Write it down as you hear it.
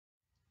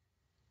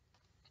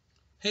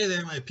Hey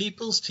there, my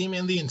peoples. Team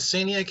Andy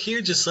Insaniac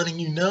here, just letting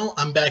you know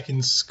I'm back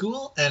in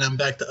school and I'm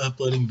back to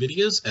uploading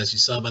videos, as you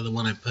saw by the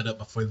one I put up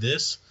before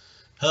this.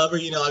 However,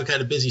 I've got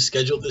a busy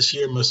schedule this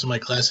year. Most of my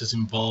classes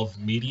involve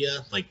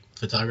media, like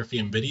photography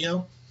and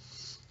video.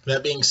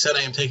 That being said,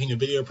 I am taking a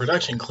video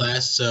production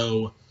class,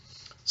 so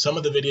some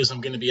of the videos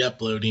I'm going to be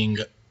uploading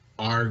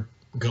are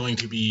going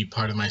to be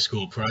part of my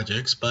school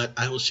projects, but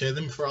I will share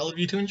them for all of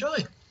you to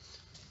enjoy.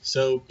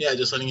 So yeah,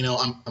 just letting you know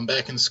I'm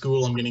back in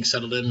school, I'm getting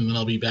settled in, and then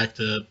I'll be back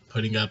to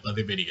putting up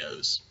other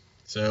videos.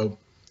 So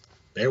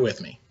bear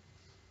with me.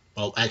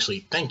 Well,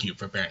 actually, thank you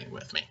for bearing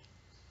with me.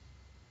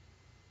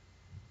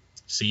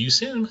 See you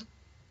soon.